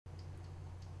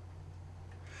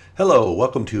Hello,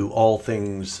 welcome to All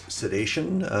Things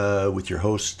Sedation with your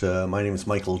host. My name is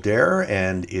Michael Dare,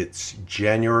 and it's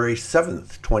January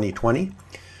 7th, 2020.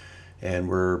 And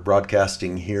we're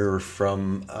broadcasting here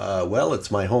from, it's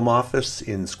my home office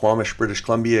in Squamish, British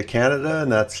Columbia, Canada,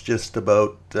 and that's just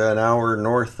about an hour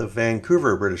north of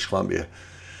Vancouver, British Columbia.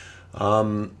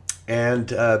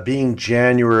 Being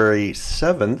January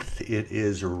 7th, it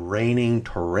is raining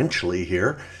torrentially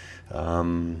here.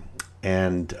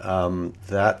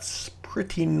 That's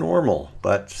pretty normal.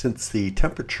 But since the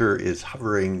temperature is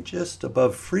hovering just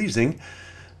above freezing,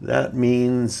 that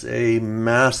means a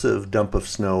massive dump of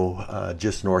snow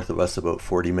just north of us, about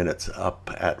 40 minutes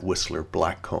up at Whistler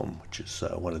Blackcomb, which is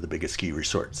one of the biggest ski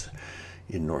resorts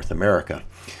in North America.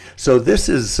 So this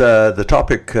is the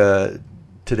topic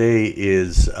today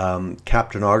is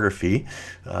captainography,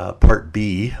 part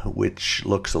B, which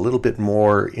looks a little bit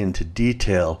more into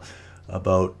detail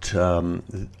about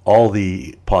all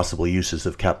the possible uses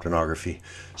of captainography.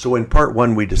 So in part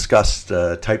one, we discussed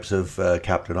types of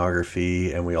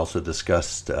captainography, and we also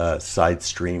discussed side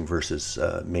stream versus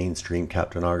mainstream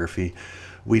captainography.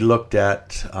 We looked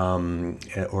at,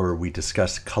 we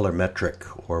discussed colorimetric,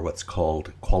 or what's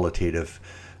called qualitative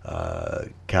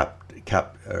end-tidal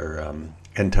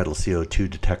CO2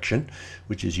 detection,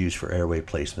 which is used for airway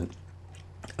placement.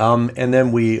 And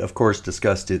then we, of course,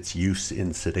 discussed its use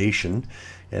in sedation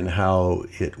and how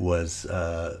it was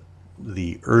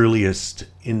the earliest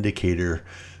indicator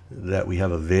that we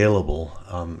have available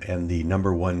and the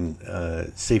number one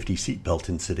safety seatbelt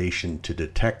in sedation to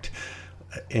detect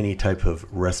any type of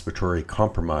respiratory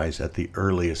compromise at the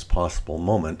earliest possible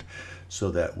moment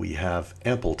so that we have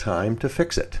ample time to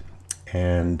fix it.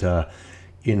 And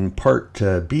in part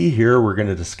B here, we're going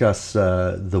to discuss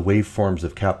the waveforms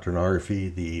of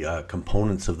captainography, the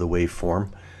components of the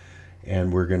waveform,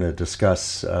 and we're going to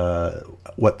discuss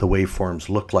what the waveforms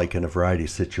look like in a variety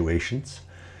of situations.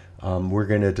 We're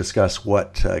going to discuss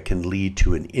what can lead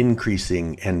to an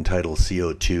increasing end-tidal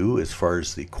CO2 as far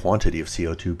as the quantity of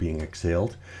CO2 being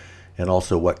exhaled, and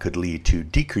also what could lead to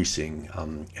decreasing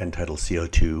end-tidal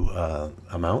CO2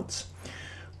 amounts.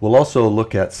 We'll also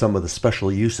look at some of the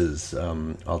special uses.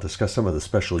 I'll discuss some of the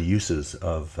special uses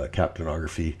of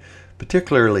captainography,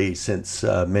 particularly since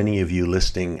many of you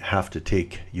listening have to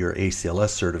take your ACLS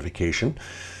certification,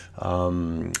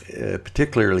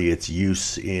 particularly its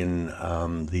use in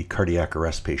the cardiac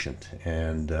arrest patient.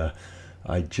 And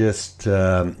I just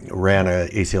ran an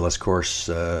ACLS course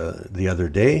the other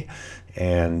day,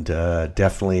 and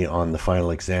definitely on the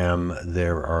final exam,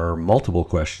 there are multiple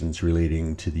questions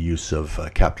relating to the use of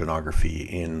captainography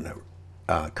in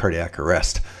cardiac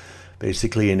arrest.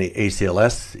 Basically, in the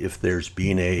ACLS, if there's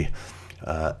been a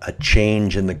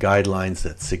change in the guidelines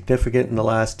that's significant in the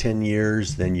last 10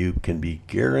 years, then you can be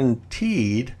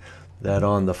guaranteed that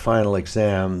on the final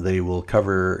exam, they will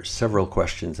cover several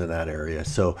questions in that area.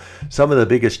 So some of the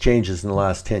biggest changes in the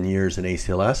last 10 years in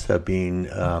ACLS have been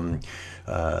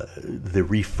the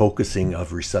refocusing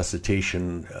of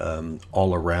resuscitation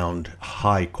all around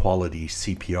high quality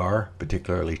CPR,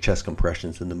 particularly chest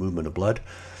compressions and the movement of blood,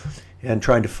 and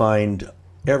trying to find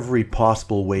every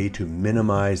possible way to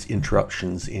minimize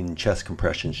interruptions in chest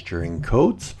compressions during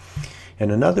codes.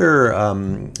 And another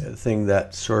thing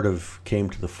that sort of came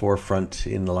to the forefront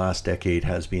in the last decade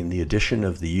has been the addition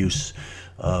of the use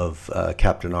of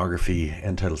captainography,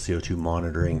 end-tidal CO2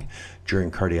 monitoring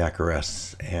during cardiac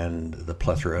arrests, and the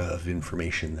plethora of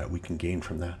information that we can gain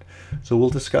from that. So we'll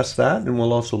discuss that, and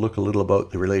we'll also look a little about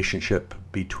the relationship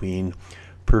between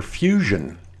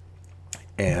perfusion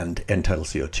and end-tidal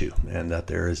CO2, and that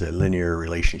there is a linear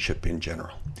relationship in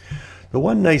general. The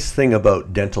one nice thing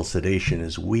about dental sedation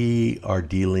is we are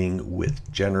dealing with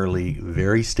generally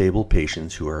very stable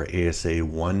patients who are ASA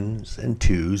 1s and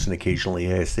 2s and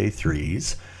occasionally ASA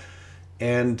 3s.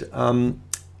 And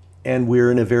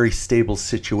we're in a very stable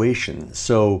situation.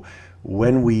 So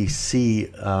when we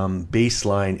see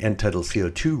baseline end-tidal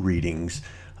CO2 readings,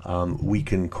 we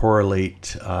can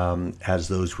correlate as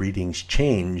those readings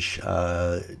change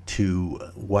to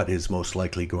what is most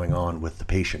likely going on with the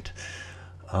patient.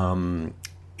 In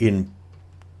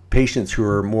patients who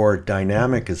are more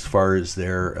dynamic as far as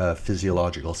their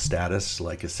physiological status,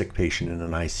 like a sick patient in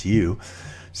an ICU,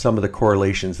 some of the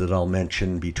correlations that I'll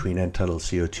mention between end-tidal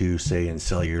CO2, say in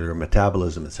cellular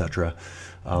metabolism, etc.,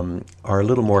 are a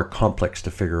little more complex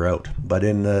to figure out. But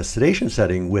in the sedation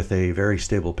setting with a very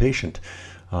stable patient,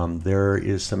 there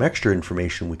is some extra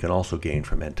information we can also gain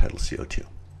from end-tidal CO2.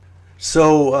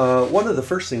 So one of the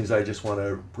first things I just want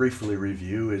to briefly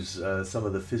review is some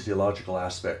of the physiological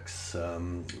aspects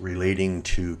relating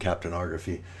to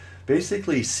captainography.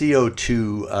 Basically,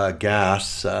 CO2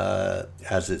 gas,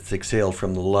 as it's exhaled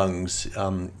from the lungs,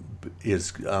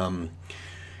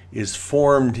 is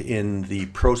formed in the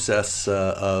process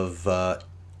of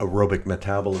aerobic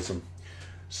metabolism.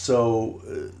 So,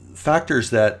 factors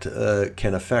that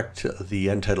can affect the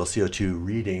end-tidal CO2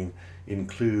 reading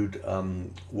include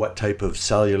what type of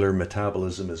cellular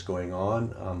metabolism is going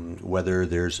on, whether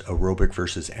there's aerobic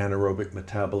versus anaerobic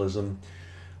metabolism.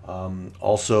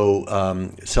 Also,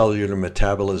 cellular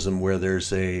metabolism where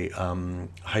there's a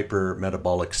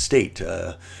hypermetabolic state.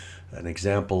 An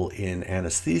example in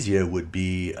anesthesia would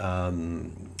be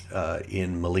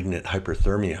in malignant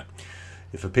hyperthermia.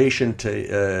 If a patient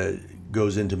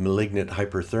goes into malignant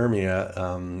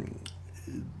hyperthermia,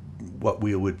 what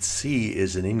we would see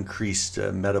is an increased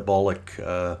metabolic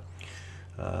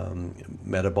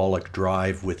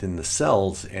drive within the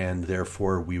cells, and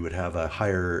therefore we would have a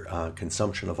higher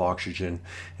consumption of oxygen,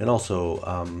 and also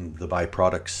the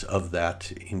byproducts of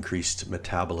that increased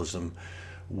metabolism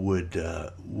would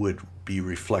be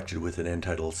reflected with an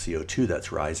end-tidal CO2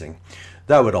 that's rising.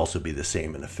 That would also be the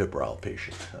same in a febrile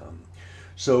patient.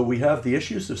 So we have the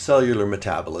issues of cellular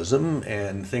metabolism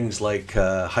and things like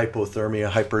hypothermia,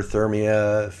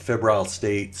 hyperthermia, febrile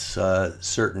states,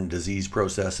 certain disease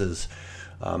processes.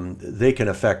 They can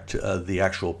affect the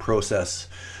actual process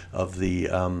of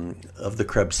the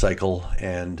Krebs cycle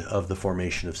and of the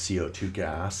formation of CO2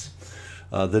 gas.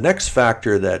 The next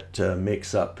factor that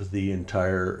makes up the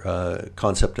entire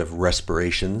concept of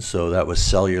respiration, so that was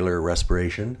cellular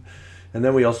respiration. And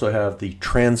then we also have the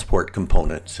transport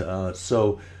component.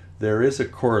 So there is a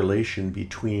correlation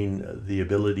between the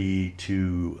ability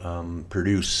to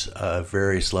produce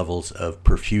various levels of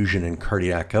perfusion and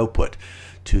cardiac output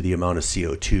to the amount of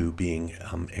CO2 being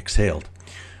exhaled.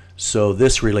 So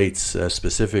this relates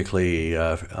specifically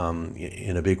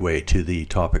in a big way to the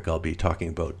topic I'll be talking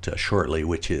about shortly,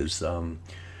 which is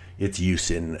its use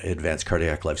in advanced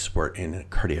cardiac life support in a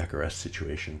cardiac arrest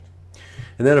situation.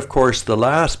 And then, of course, the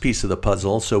last piece of the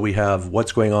puzzle, so we have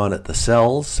what's going on at the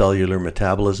cells, cellular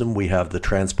metabolism. We have the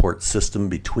transport system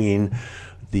between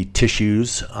the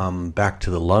tissues back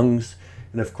to the lungs.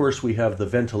 And, of course, we have the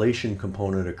ventilation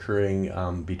component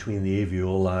occurring between the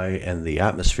alveoli and the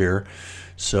atmosphere.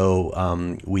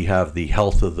 So we have the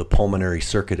health of the pulmonary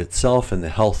circuit itself and the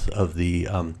health of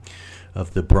the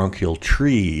bronchial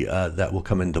tree that will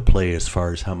come into play as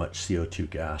far as how much CO2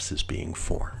 gas is being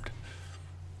formed.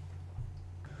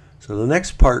 So the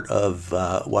next part of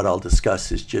what I'll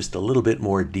discuss is just a little bit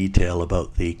more detail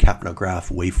about the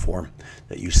capnograph waveform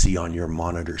that you see on your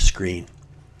monitor screen.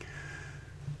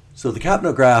 So the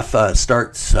capnograph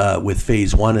starts with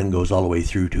phase 1 and goes all the way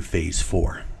through to phase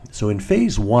 4. So in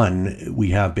phase 1, we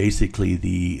have basically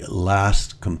the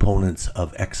last components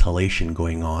of exhalation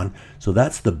going on. So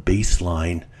that's the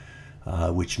baseline,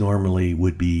 which normally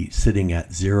would be sitting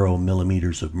at 0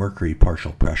 millimeters of mercury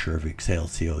partial pressure of exhaled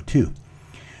CO2.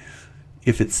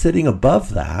 If it's sitting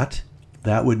above that,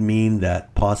 that would mean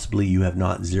that possibly you have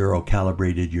not zero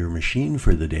calibrated your machine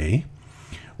for the day.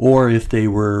 Or if they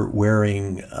were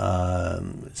wearing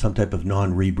some type of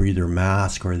non-rebreather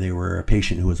mask, or they were a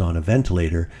patient who was on a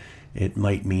ventilator, it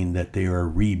might mean that they are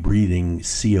rebreathing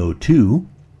CO2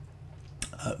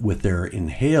 with their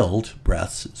inhaled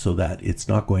breaths so that it's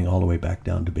not going all the way back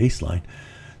down to baseline.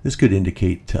 This could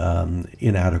indicate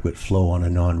inadequate flow on a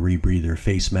non-rebreather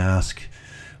face mask,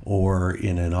 or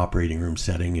in an operating room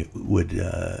setting, it would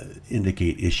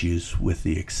indicate issues with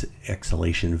the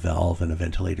exhalation valve in a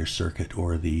ventilator circuit,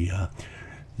 or the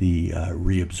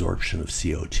reabsorption of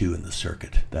CO2 in the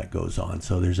circuit that goes on.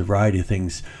 So there's a variety of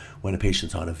things when a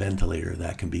patient's on a ventilator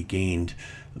that can be gained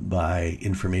by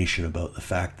information about the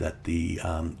fact that the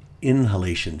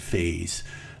inhalation phase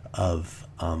of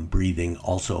breathing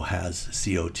also has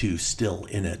CO2 still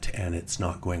in it, and it's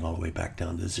not going all the way back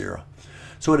down to zero.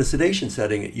 So at a sedation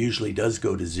setting, it usually does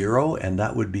go to 0, and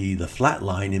that would be the flat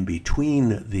line in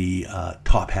between the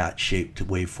top hat shaped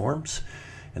waveforms,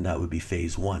 and that would be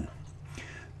phase 1.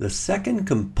 The second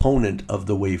component of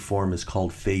the waveform is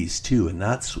called phase 2, and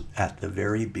that's at the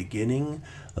very beginning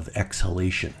of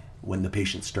exhalation, when the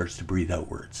patient starts to breathe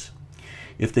outwards.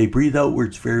 If they breathe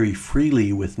outwards very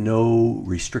freely with no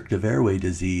restrictive airway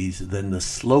disease, then the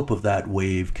slope of that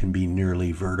wave can be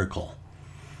nearly vertical.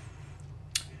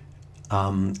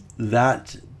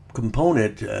 That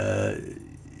component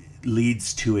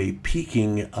leads to a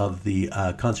peaking of the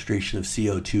concentration of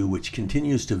CO2, which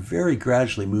continues to very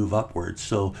gradually move upwards.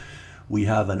 So we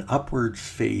have an upward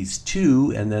phase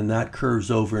 2, and then that curves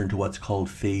over into what's called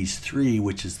phase 3,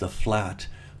 which is the flat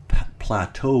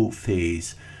plateau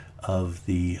phase of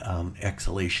the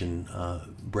exhalation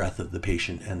breath of the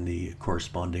patient and the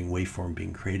corresponding waveform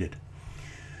being created.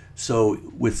 So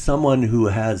with someone who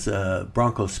has a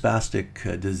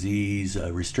bronchospastic disease,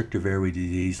 a restrictive airway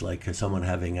disease, like someone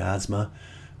having asthma,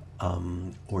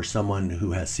 or someone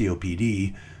who has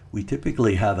COPD, we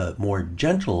typically have a more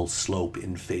gentle slope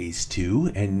in phase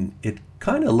 2, and it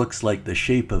kind of looks like the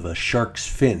shape of a shark's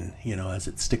fin, as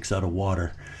it sticks out of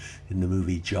water in the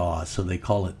movie Jaws. So they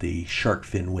call it the shark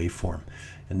fin waveform.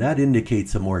 And that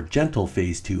indicates a more gentle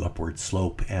phase 2 upward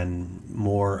slope and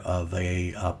more of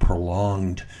a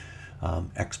prolonged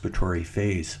expiratory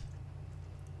phase.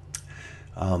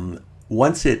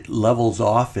 Once it levels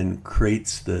off and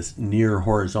creates this near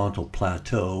horizontal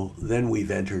plateau, then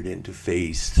we've entered into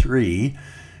phase 3,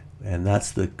 and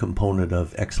that's the component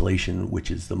of exhalation which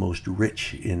is the most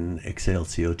rich in exhaled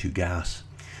CO2 gas.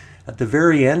 At the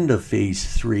very end of phase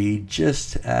 3,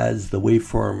 just as the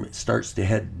waveform starts to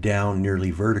head down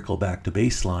nearly vertical back to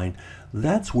baseline,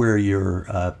 that's where your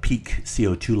peak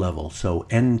CO2 level. So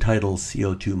end-tidal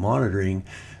CO2 monitoring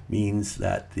means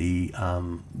that the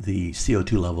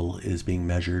CO2 level is being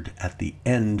measured at the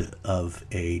end of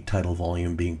a tidal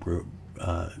volume being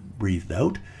breathed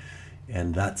out,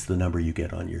 and that's the number you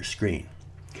get on your screen.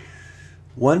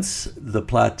 Once the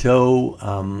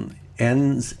plateau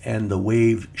ends and the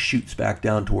wave shoots back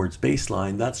down towards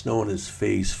baseline, that's known as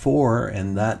phase 4,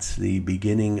 and that's the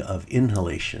beginning of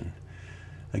inhalation.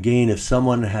 Again, if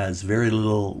someone has very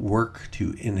little work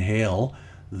to inhale,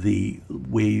 the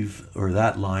wave, or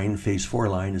that line, phase 4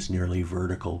 line, is nearly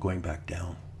vertical going back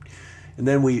down. And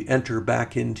then we enter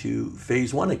back into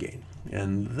phase 1 again,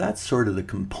 and that's sort of the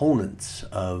components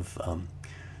of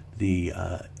the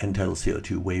end-tidal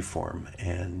CO2 waveform,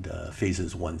 and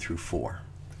phases 1 through 4.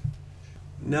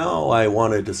 Now I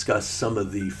want to discuss some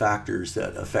of the factors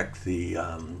that affect the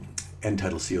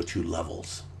end-tidal CO2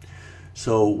 levels.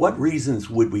 So what reasons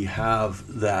would we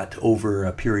have that over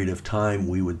a period of time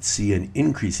we would see an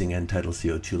increasing end-tidal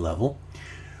CO2 level?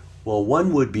 Well,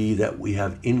 one would be that we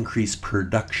have increased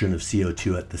production of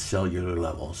CO2 at the cellular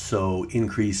level. So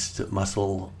increased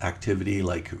muscle activity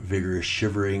like vigorous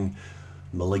shivering,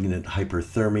 malignant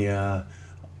hyperthermia,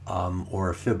 or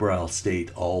a febrile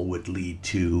state all would lead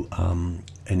to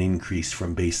an increase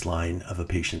from baseline of a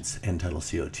patient's end-tidal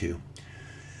CO2.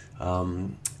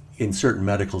 In certain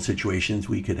medical situations,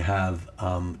 we could have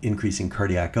increasing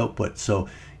cardiac output. So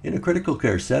in a critical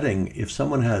care setting, if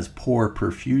someone has poor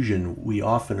perfusion, we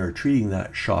often are treating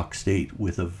that shock state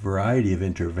with a variety of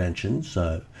interventions.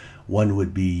 One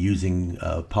would be using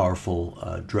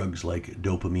powerful drugs like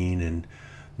dopamine and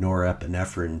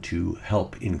norepinephrine to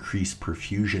help increase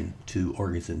perfusion to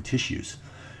organs and tissues.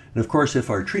 And of course, if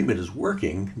our treatment is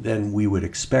working, then we would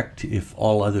expect, if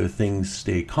all other things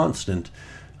stay constant,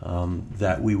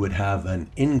 that we would have an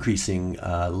increasing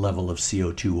level of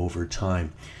CO2 over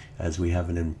time as we have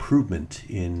an improvement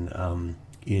in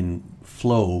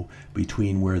flow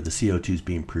between where the CO2 is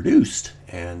being produced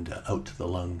and out to the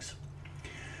lungs.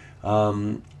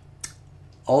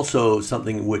 Also,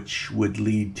 something which would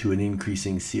lead to an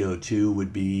increasing CO2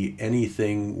 would be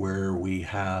anything where we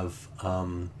have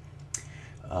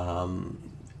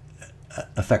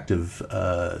effective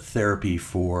therapy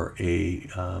for a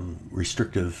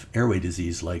restrictive airway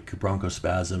disease like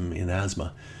bronchospasm in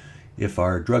asthma. If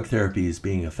our drug therapy is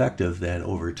being effective, then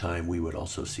over time we would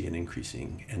also see an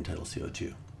increasing end-tidal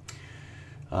CO2.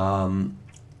 On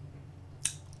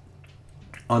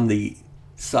the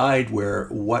side where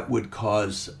what would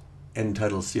cause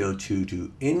end-tidal CO2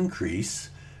 to increase,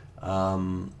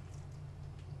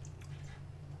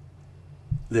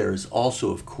 there's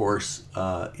also, of course,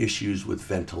 issues with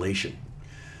ventilation.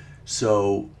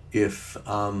 So if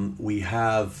we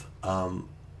have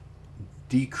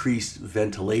decreased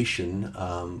ventilation,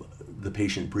 the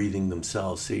patient breathing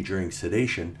themselves, say during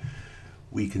sedation,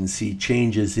 we can see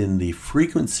changes in the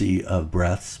frequency of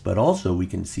breaths, but also we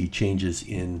can see changes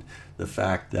in the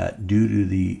fact that due to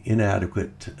the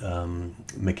inadequate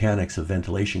mechanics of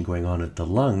ventilation going on at the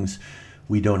lungs,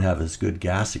 we don't have as good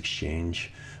gas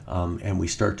exchange, and we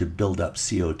start to build up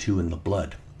CO2 in the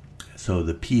blood. So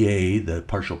the PA, the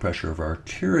partial pressure of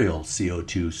arterial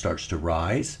CO2, starts to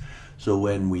rise. So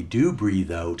when we do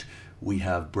breathe out, we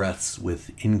have breaths with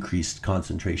increased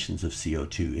concentrations of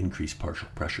CO2, increased partial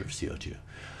pressure of CO2.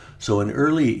 So an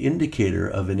early indicator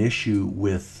of an issue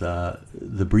with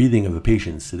the breathing of a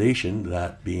patient in sedation,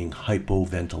 that being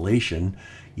hypoventilation,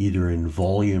 either in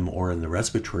volume or in the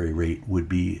respiratory rate, would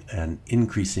be an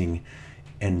increasing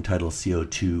end-tidal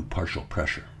CO2 partial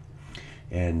pressure.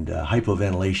 And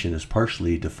hypoventilation is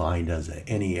partially defined as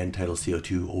any end-tidal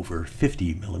CO2 over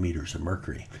 50 millimeters of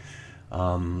mercury.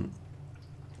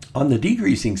 On the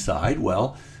decreasing side,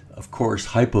 well, of course,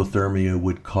 hypothermia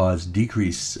would cause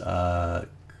decreased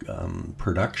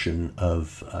production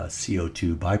of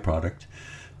CO2 byproduct.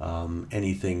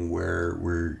 Anything where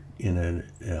we're in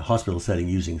a hospital setting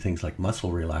using things like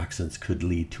muscle relaxants could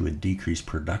lead to a decreased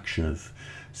production of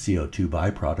CO2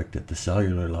 byproduct at the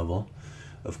cellular level.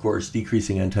 Of course,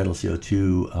 decreasing end-tidal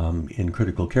CO2 in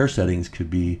critical care settings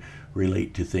could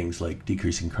relate to things like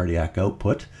decreasing cardiac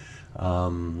output.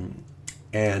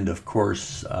 And of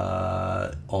course,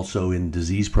 also in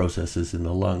disease processes in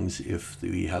the lungs, if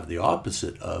we have the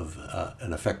opposite of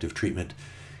an effective treatment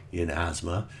in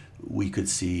asthma, we could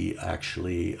see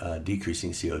actually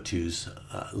decreasing CO2's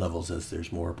levels as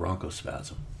there's more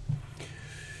bronchospasm.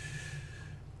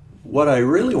 What I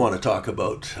really want to talk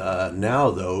about now,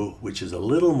 though, which is a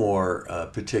little more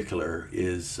particular,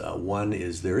 is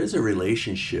there is a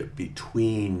relationship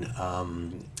between,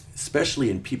 especially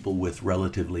in people with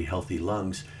relatively healthy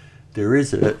lungs, there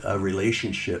is a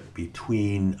relationship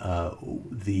between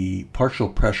the partial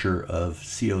pressure of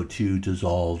CO2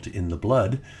 dissolved in the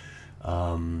blood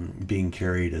being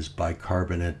carried as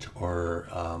bicarbonate or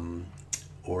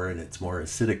in its more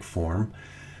acidic form.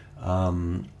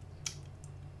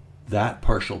 That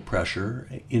partial pressure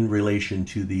in relation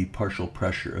to the partial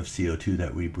pressure of CO2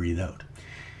 that we breathe out.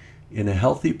 In a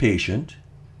healthy patient,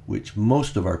 which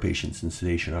most of our patients in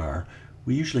sedation are,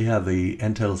 we usually have a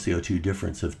end-tidal CO2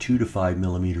 difference of 2 to 5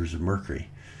 millimeters of mercury,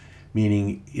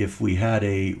 meaning if we had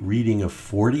a reading of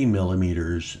 40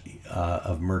 millimeters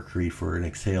of mercury for an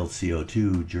exhaled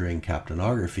CO2 during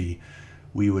capnography,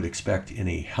 we would expect in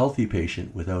a healthy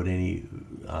patient without any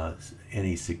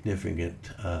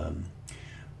significant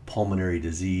pulmonary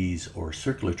disease or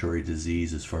circulatory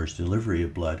disease as far as delivery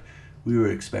of blood, we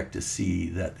would expect to see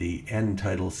that the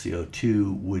end-tidal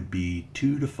CO2 would be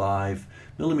 2 to 5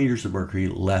 millimeters of mercury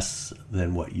less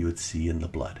than what you would see in the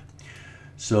blood.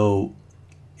 So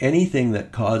anything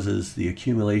that causes the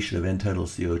accumulation of end-tidal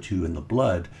CO2 in the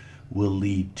blood will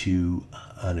lead to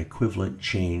an equivalent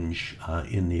change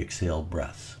in the exhaled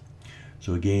breaths.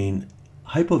 So again,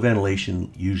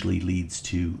 hypoventilation usually leads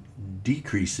to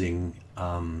decreasing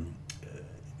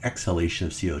exhalation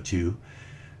of CO2,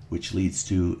 which leads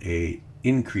to a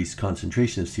increased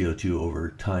concentration of CO2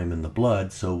 over time in the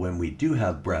blood. So when we do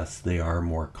have breaths, they are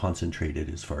more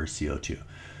concentrated as far as CO2.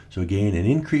 So again, an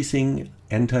increasing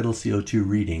end-tidal CO2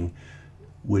 reading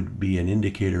would be an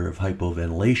indicator of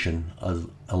hypoventilation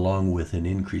along with an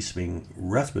increasing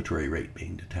respiratory rate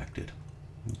being detected.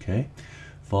 Okay,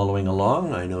 following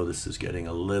along, I know this is getting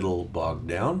a little bogged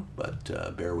down,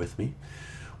 but bear with me.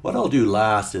 What I'll do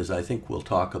last is I think we'll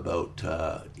talk about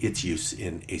its use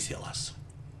in ACLS.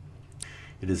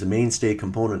 It is a mainstay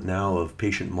component now of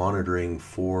patient monitoring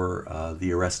for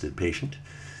the arrested patient,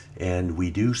 and we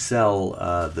do sell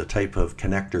the type of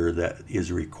connector that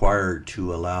is required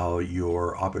to allow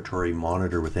your operatory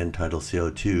monitor with end-tidal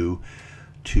CO2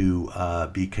 to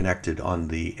be connected on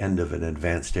the end of an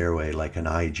advanced airway like an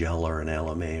iGel or an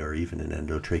LMA or even an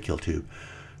endotracheal tube,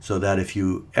 so that if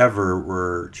you ever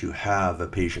were to have a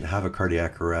patient have a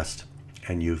cardiac arrest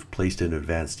and you've placed an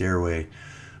advanced airway,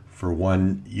 for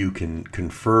one, you can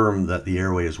confirm that the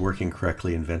airway is working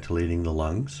correctly in ventilating the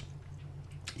lungs.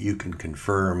 You can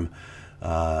confirm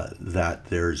that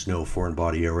there's no foreign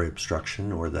body airway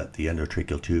obstruction or that the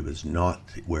endotracheal tube is not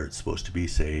where it's supposed to be,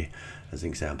 say, as an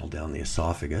example, down the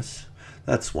esophagus.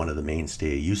 That's one of the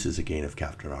mainstay uses, again, of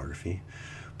capnography.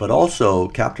 But also,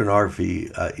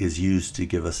 capnography is used to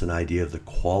give us an idea of the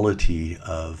quality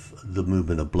of the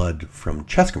movement of blood from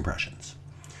chest compressions.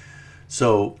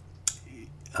 So,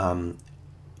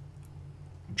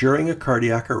 during a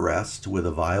cardiac arrest with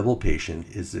a viable patient,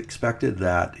 it's expected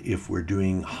that if we're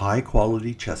doing high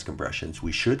quality chest compressions,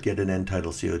 we should get an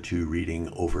end-tidal CO2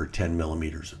 reading over 10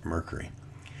 millimeters of mercury.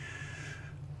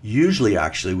 Usually,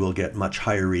 actually, we'll get much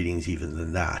higher readings even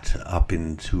than that, up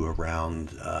into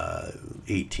around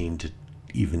 18 to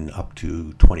even up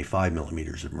to 25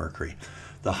 millimeters of mercury.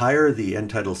 The higher the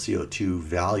end-tidal CO2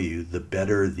 value, the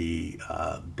better the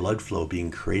blood flow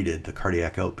being created, the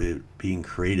cardiac output being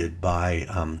created by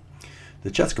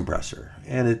the chest compressor.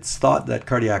 And it's thought that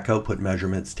cardiac output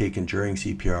measurements taken during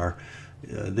CPR,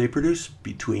 they produce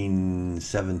between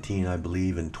 17, I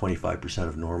believe, and 25%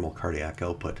 of normal cardiac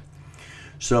output.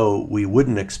 So we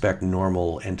wouldn't expect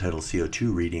normal end-tidal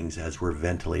CO2 readings as we're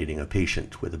ventilating a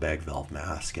patient with a bag valve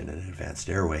mask and an advanced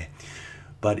airway.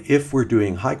 But if we're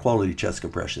doing high quality chest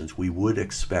compressions, we would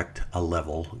expect a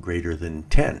level greater than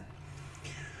 10.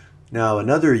 Now,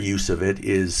 another use of it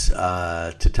is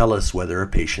to tell us whether a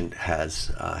patient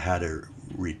has had a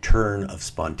return of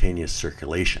spontaneous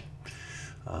circulation.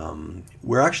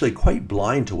 We're actually quite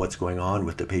blind to what's going on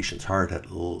with the patient's heart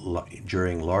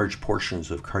during large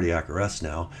portions of cardiac arrest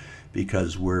now,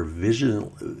 because we're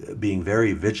being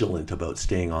very vigilant about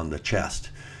staying on the chest.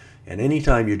 And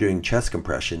anytime you're doing chest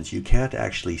compressions, you can't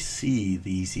actually see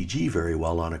the ECG very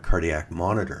well on a cardiac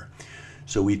monitor.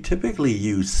 So we typically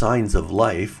use signs of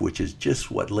life, which is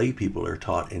just what lay people are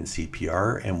taught in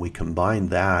CPR, and we combine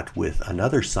that with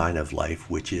another sign of life,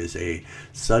 which is a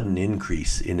sudden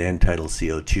increase in end-tidal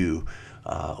CO2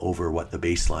 over what the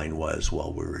baseline was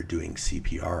while we were doing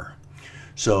CPR.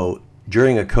 So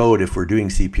during a code, if we're doing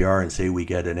CPR and say we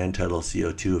get an end-tidal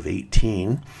CO2 of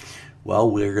 18,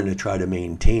 well, we're going to try to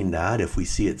maintain that. If we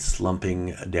see it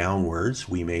slumping downwards,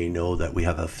 we may know that we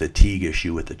have a fatigue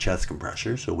issue with the chest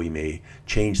compressor, so we may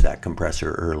change that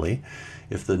compressor early.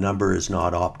 If the number is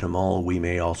not optimal, we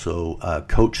may also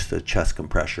coach the chest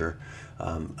compressor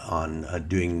on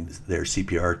doing their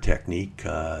CPR technique,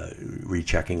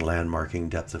 rechecking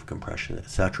landmarking, depth of compression,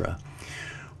 etc.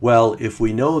 Well, if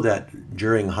we know that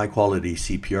during high-quality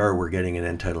CPR we're getting an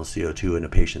end-tidal CO2 in a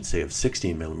patient, say, of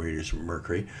 16 millimeters of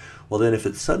mercury, well, then if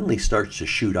it suddenly starts to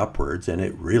shoot upwards, and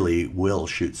it really will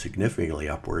shoot significantly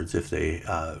upwards if they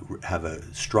have a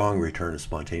strong return of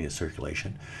spontaneous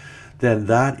circulation, then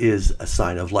that is a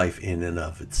sign of life in and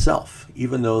of itself.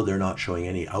 Even though they're not showing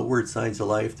any outward signs of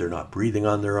life, they're not breathing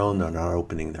on their own, they're not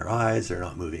opening their eyes, they're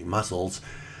not moving muscles,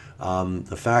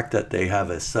 the fact that they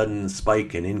have a sudden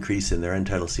spike and increase in their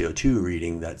end-tidal CO2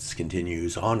 reading that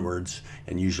continues onwards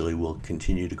and usually will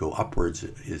continue to go upwards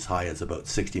as high as about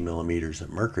 60 millimeters of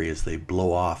mercury as they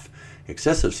blow off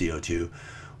excessive CO2,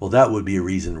 well, that would be a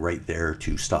reason right there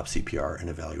to stop CPR and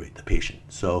evaluate the patient.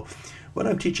 So when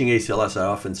I'm teaching ACLS, I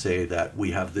often say that we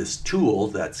have this tool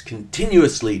that's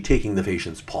continuously taking the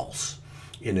patient's pulse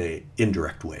in an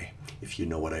indirect way, if you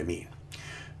know what I mean.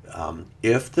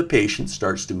 If the patient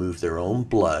starts to move their own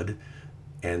blood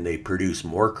and they produce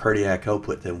more cardiac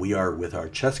output than we are with our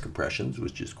chest compressions,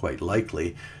 which is quite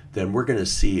likely, then we're going to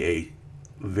see a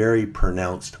very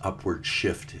pronounced upward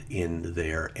shift in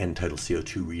their end-tidal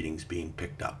CO2 readings being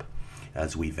picked up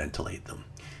as we ventilate them.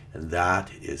 And that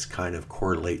is kind of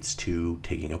correlates to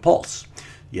taking a pulse.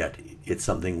 Yet it's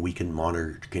something we can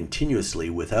monitor continuously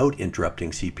without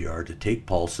interrupting CPR to take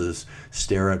pulses,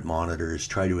 stare at monitors,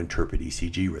 try to interpret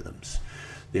ECG rhythms.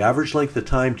 The average length of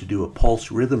time to do a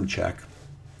pulse rhythm check,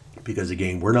 because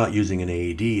again, we're not using an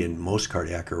AED in most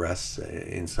cardiac arrests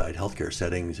inside healthcare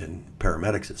settings and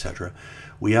paramedics, etc.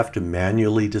 We have to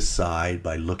manually decide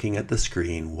by looking at the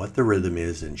screen what the rhythm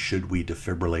is and should we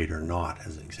defibrillate or not,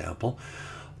 as an example.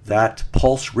 That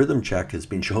pulse rhythm check has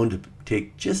been shown to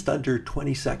take just under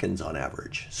 20 seconds on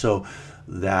average. So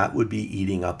that would be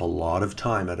eating up a lot of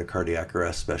time at a cardiac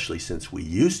arrest, especially since we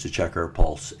used to check our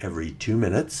pulse every 2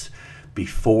 minutes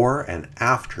before and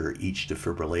after each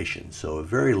defibrillation. So a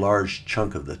very large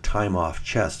chunk of the time off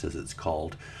chest, as it's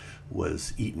called,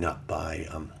 was eaten up by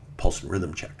pulse and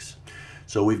rhythm checks.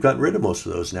 So we've gotten rid of most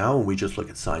of those now, and we just look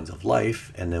at signs of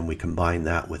life, and then we combine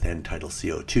that with end-tidal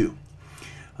CO2.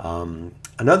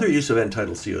 Another use of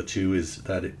end-tidal CO2 is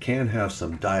that it can have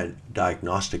some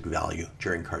diagnostic value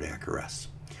during cardiac arrests.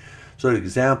 So an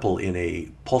example, in a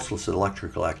pulseless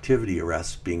electrical activity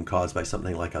arrest being caused by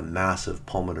something like a massive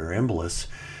pulmonary embolus,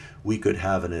 we could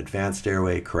have an advanced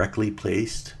airway correctly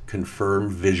placed,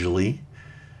 confirmed visually,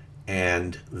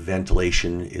 and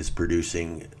ventilation is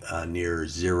producing near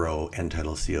zero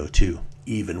end-tidal CO2,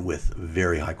 even with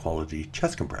very high quality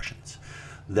chest compressions.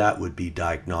 That would be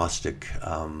diagnostic,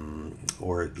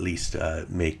 or at least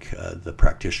make the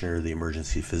practitioner, the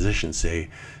emergency physician,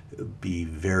 be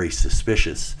very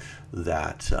suspicious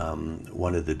that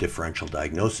one of the differential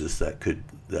diagnoses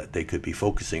that they could be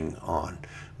focusing on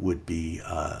would be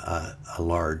a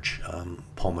large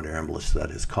pulmonary embolus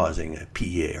that is causing a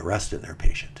PEA arrest in their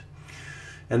patient.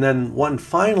 And then one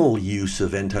final use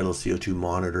of end-tidal CO2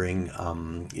 monitoring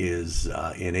is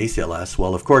in ACLS.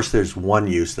 Well, of course, there's one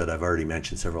use that I've already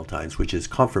mentioned several times, which is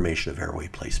confirmation of airway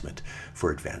placement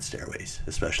for advanced airways,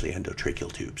 especially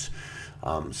endotracheal tubes.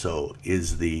 So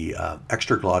is the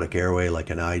extraglottic airway, like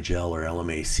an iGel or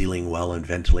LMA, sealing well and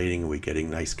ventilating? Are we getting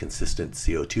nice consistent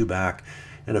CO2 back?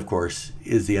 And of course,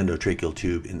 is the endotracheal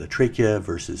tube in the trachea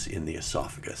versus in the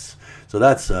esophagus? So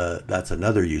that's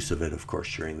another use of it, of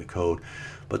course, during the code.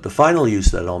 But the final use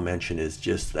that I'll mention is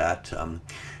just that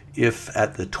if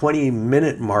at the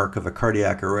 20-minute mark of a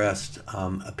cardiac arrest,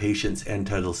 a patient's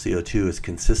end-tidal CO2 is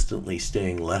consistently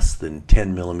staying less than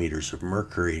 10 millimeters of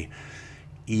mercury,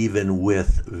 even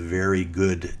with very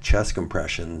good chest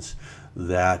compressions,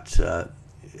 that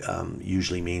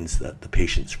usually means that the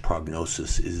patient's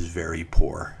prognosis is very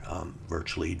poor,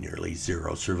 virtually nearly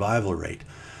zero survival rate.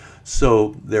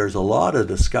 So there's a lot of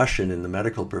discussion in the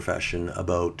medical profession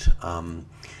about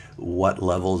what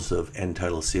levels of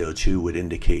end-tidal CO2 would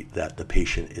indicate that the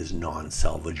patient is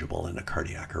non-salvageable in a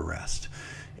cardiac arrest.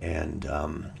 And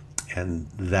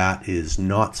that is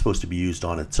not supposed to be used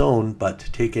on its own, but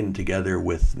taken together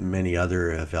with many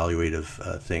other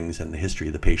evaluative things and the history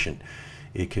of the patient,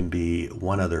 it can be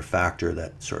one other factor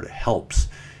that sort of helps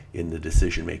in the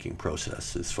decision-making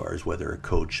process as far as whether a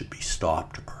code should be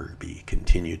stopped or be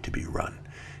continued to be run.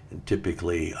 And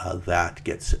typically that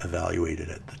gets evaluated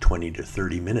at the 20 to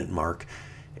 30 minute mark.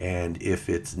 And if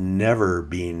it's never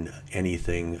been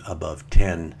anything above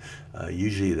 10,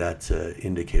 usually that's an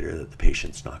indicator that the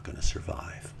patient's not going to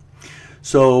survive.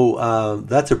 So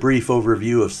that's a brief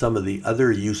overview of some of the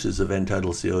other uses of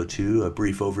end-tidal CO2, a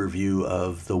brief overview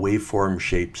of the waveform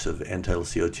shapes of end-tidal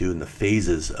CO2 and the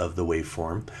phases of the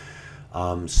waveform.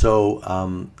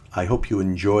 I hope you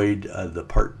enjoyed the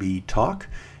Part B talk,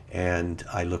 and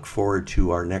I look forward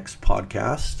to our next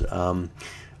podcast.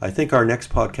 I think our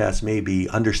next podcast may be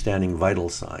Understanding Vital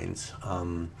Signs.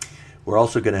 We're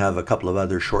also going to have a couple of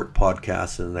other short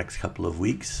podcasts in the next couple of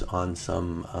weeks on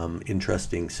some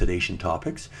interesting sedation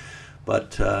topics.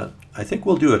 But I think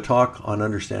we'll do a talk on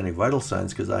understanding vital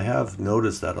signs, because I have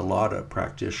noticed that a lot of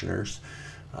practitioners,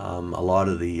 a lot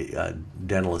of the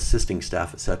dental assisting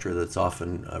staff, etc., that's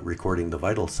often recording the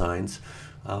vital signs,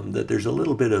 that there's a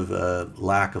little bit of a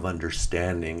lack of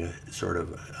understanding, sort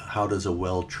of how does a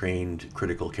well-trained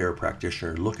critical care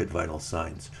practitioner look at vital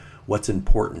signs? What's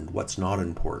important? What's not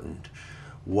important?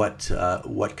 What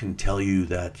can tell you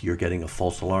that you're getting a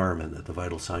false alarm and that the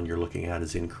vital sign you're looking at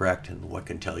is incorrect, and what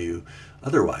can tell you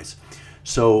otherwise?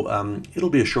 So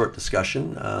it'll be a short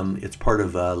discussion. It's part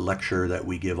of a lecture that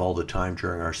we give all the time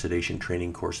during our sedation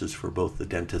training courses for both the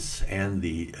dentists and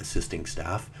the assisting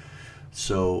staff.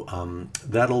 So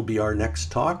that'll be our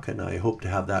next talk, and I hope to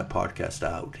have that podcast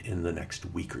out in the next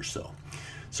week or so.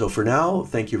 So for now,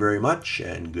 thank you very much,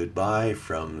 and goodbye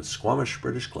from Squamish,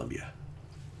 British Columbia.